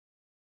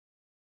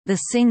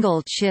The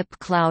single-chip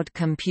cloud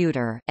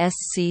computer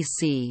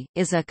 (SCC)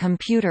 is a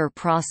computer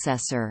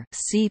processor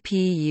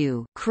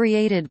 (CPU)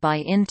 created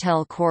by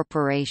Intel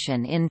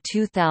Corporation in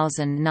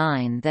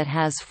 2009 that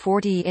has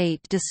 48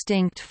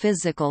 distinct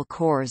physical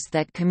cores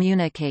that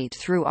communicate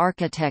through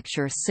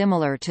architecture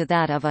similar to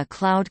that of a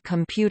cloud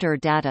computer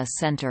data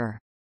center.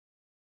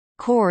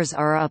 Cores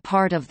are a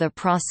part of the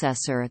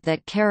processor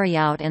that carry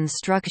out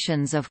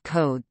instructions of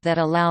code that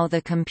allow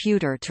the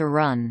computer to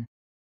run.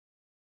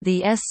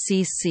 The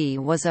SCC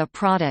was a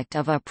product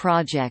of a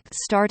project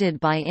started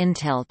by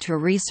Intel to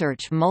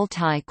research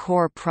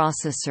multi-core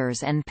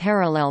processors and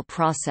parallel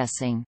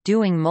processing,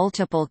 doing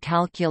multiple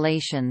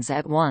calculations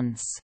at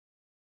once.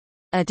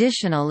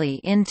 Additionally,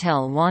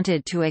 Intel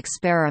wanted to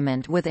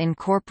experiment with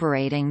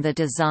incorporating the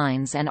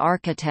designs and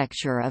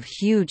architecture of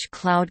huge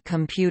cloud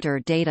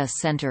computer data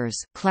centers,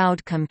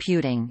 cloud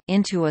computing,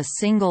 into a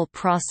single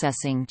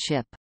processing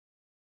chip.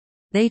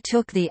 They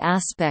took the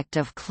aspect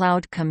of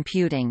cloud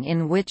computing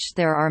in which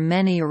there are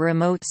many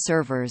remote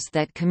servers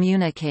that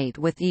communicate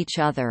with each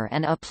other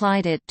and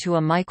applied it to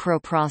a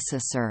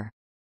microprocessor.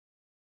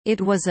 It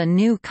was a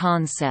new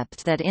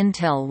concept that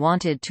Intel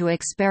wanted to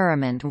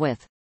experiment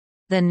with.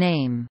 The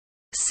name,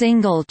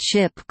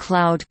 single-chip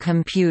cloud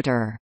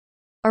computer,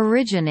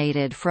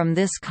 originated from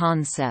this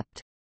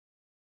concept.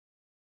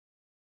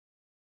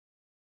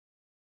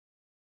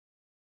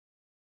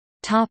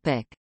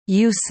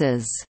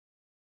 Uses.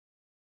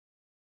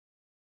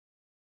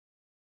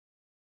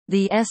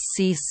 The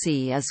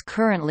SCC is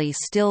currently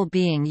still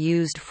being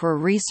used for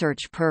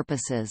research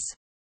purposes.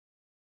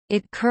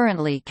 It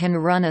currently can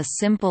run a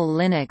simple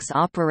Linux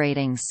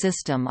operating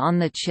system on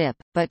the chip,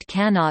 but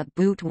cannot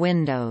boot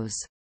Windows.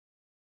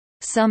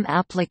 Some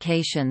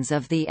applications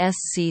of the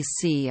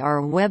SCC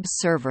are web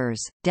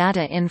servers,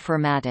 data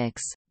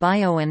informatics,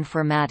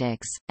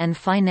 bioinformatics, and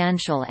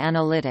financial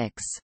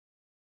analytics.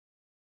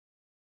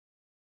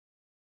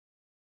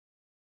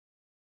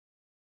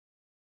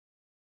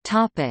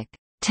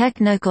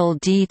 Technical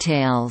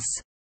details.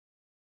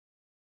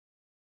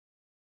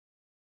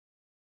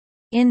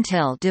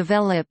 Intel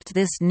developed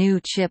this new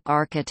chip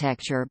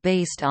architecture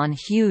based on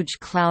huge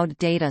cloud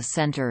data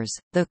centers.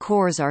 The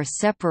cores are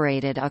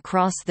separated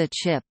across the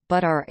chip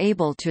but are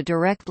able to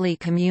directly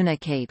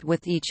communicate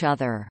with each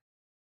other.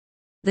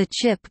 The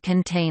chip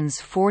contains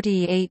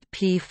 48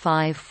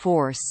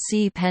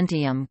 P54C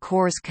Pentium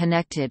cores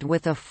connected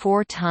with a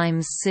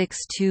 4x6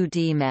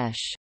 2D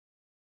mesh.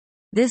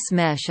 This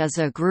mesh is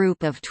a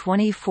group of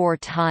 24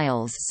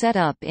 tiles set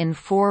up in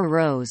 4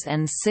 rows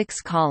and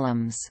 6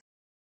 columns.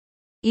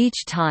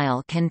 Each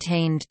tile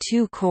contained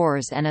 2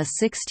 cores and a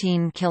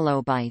 16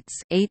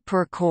 kilobytes 8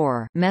 per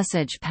core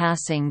message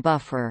passing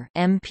buffer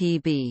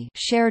 (MPB)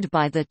 shared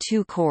by the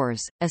 2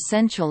 cores,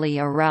 essentially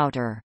a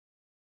router.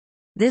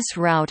 This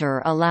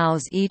router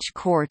allows each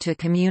core to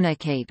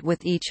communicate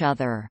with each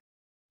other.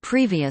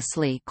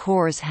 Previously,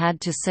 cores had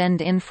to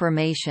send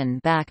information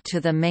back to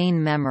the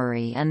main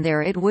memory and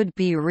there it would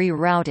be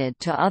rerouted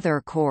to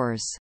other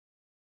cores.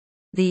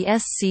 The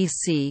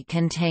SCC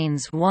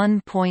contains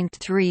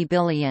 1.3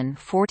 billion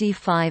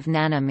 45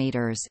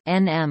 nanometers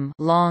 (nm)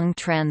 long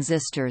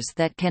transistors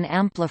that can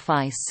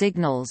amplify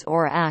signals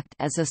or act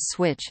as a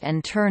switch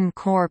and turn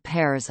core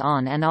pairs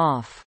on and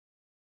off.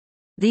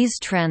 These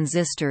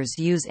transistors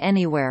use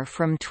anywhere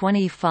from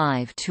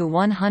 25 to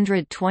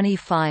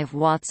 125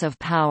 watts of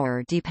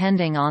power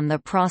depending on the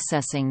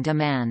processing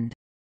demand.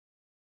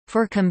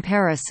 For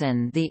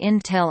comparison, the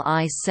Intel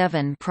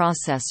i7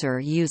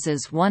 processor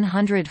uses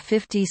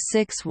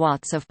 156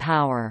 watts of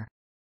power.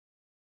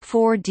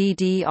 4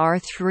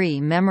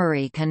 DDR3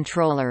 memory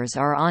controllers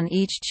are on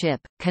each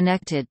chip,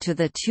 connected to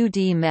the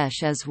 2D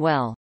mesh as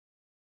well.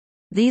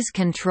 These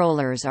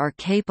controllers are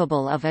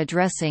capable of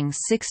addressing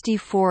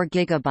 64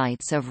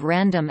 GB of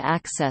random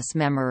access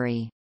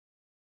memory.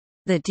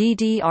 The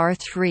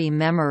DDR3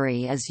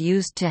 memory is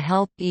used to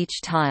help each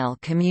tile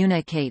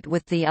communicate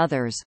with the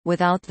others,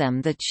 without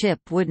them the chip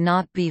would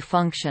not be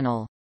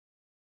functional.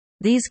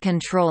 These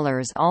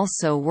controllers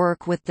also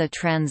work with the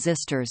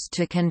transistors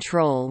to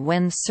control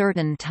when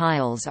certain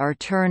tiles are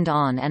turned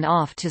on and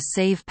off to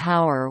save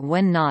power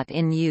when not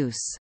in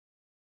use.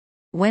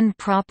 When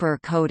proper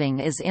coding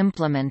is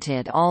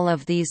implemented, all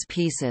of these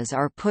pieces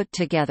are put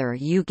together.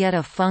 You get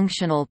a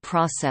functional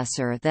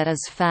processor that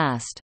is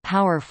fast,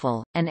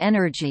 powerful, and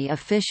energy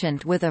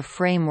efficient with a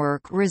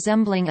framework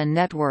resembling a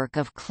network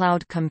of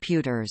cloud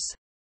computers.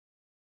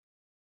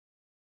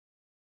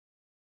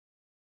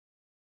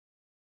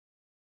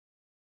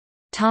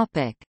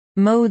 Topic: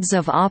 Modes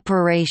of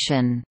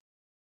operation.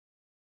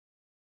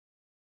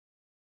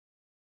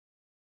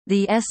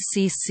 The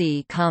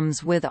SCC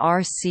comes with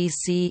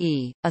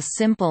RCCE, a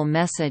simple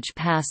message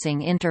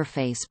passing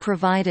interface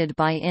provided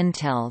by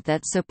Intel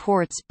that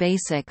supports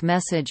basic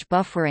message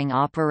buffering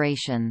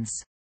operations.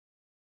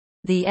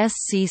 The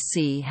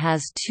SCC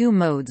has 2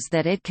 modes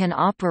that it can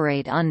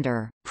operate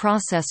under: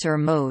 processor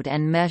mode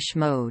and mesh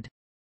mode.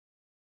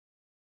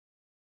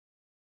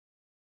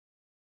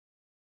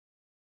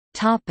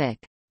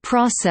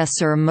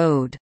 Processor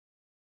mode.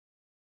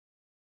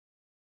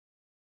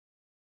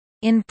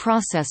 In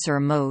processor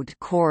mode,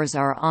 cores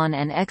are on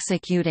and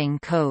executing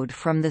code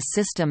from the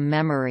system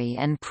memory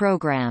and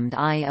programmed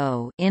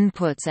I/O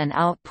inputs and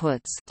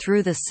outputs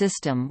through the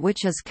system,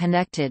 which is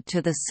connected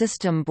to the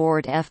system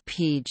board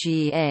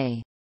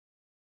FPGA.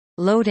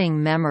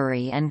 Loading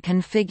memory and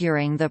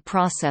configuring the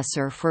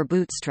processor for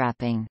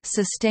bootstrapping,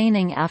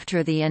 sustaining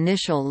after the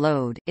initial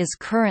load, is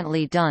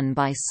currently done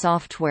by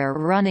software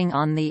running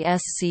on the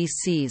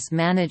SCC's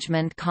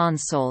management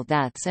console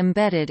that's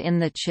embedded in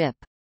the chip.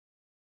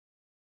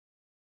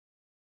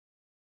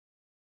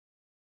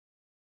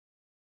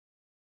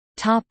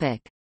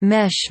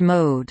 Mesh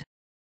mode.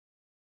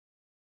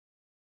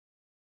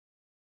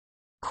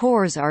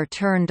 Cores are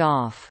turned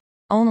off.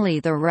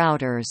 Only the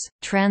routers,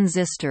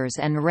 transistors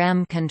and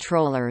RAM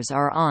controllers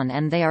are on,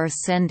 and they are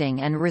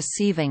sending and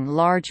receiving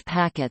large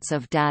packets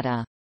of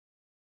data.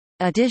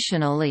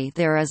 Additionally,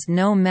 there is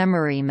no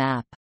memory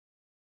map.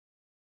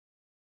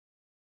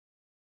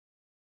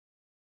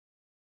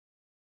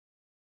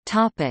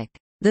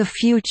 The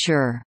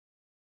future.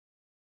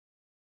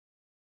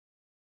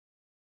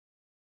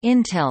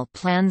 Intel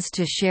plans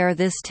to share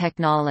this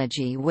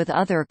technology with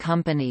other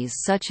companies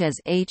such as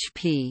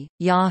HP,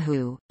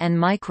 Yahoo, and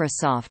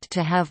Microsoft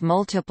to have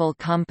multiple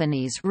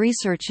companies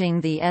researching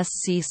the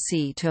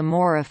SCC to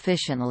more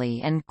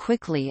efficiently and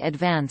quickly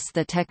advance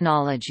the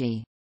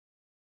technology.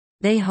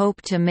 They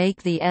hope to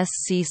make the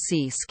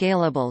SCC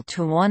scalable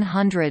to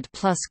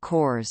 100+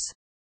 cores.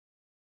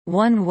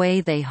 One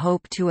way they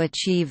hope to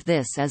achieve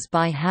this is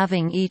by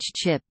having each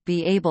chip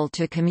be able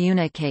to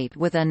communicate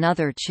with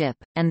another chip,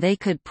 and they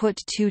could put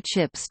two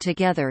chips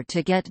together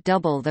to get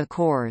double the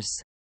cores.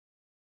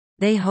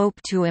 They hope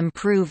to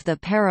improve the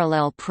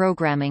parallel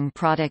programming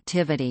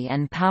productivity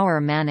and power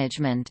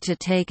management to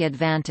take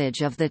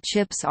advantage of the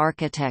chip's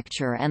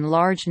architecture and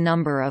large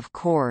number of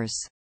cores.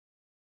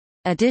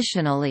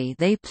 Additionally,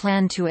 they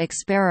plan to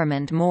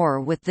experiment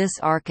more with this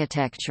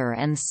architecture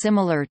and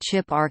similar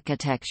chip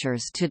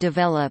architectures to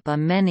develop a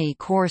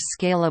many-core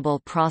scalable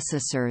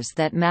processors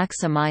that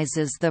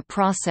maximizes the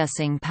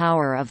processing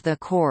power of the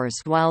cores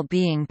while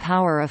being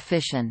power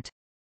efficient.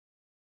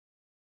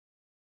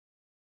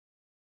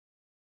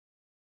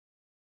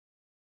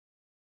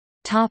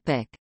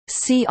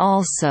 See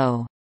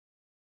also: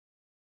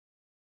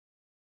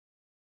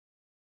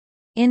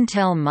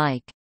 Intel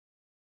mic,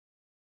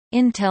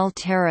 Intel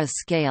Terra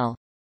Scale,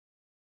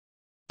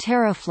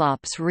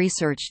 Teraflops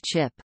research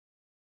chip.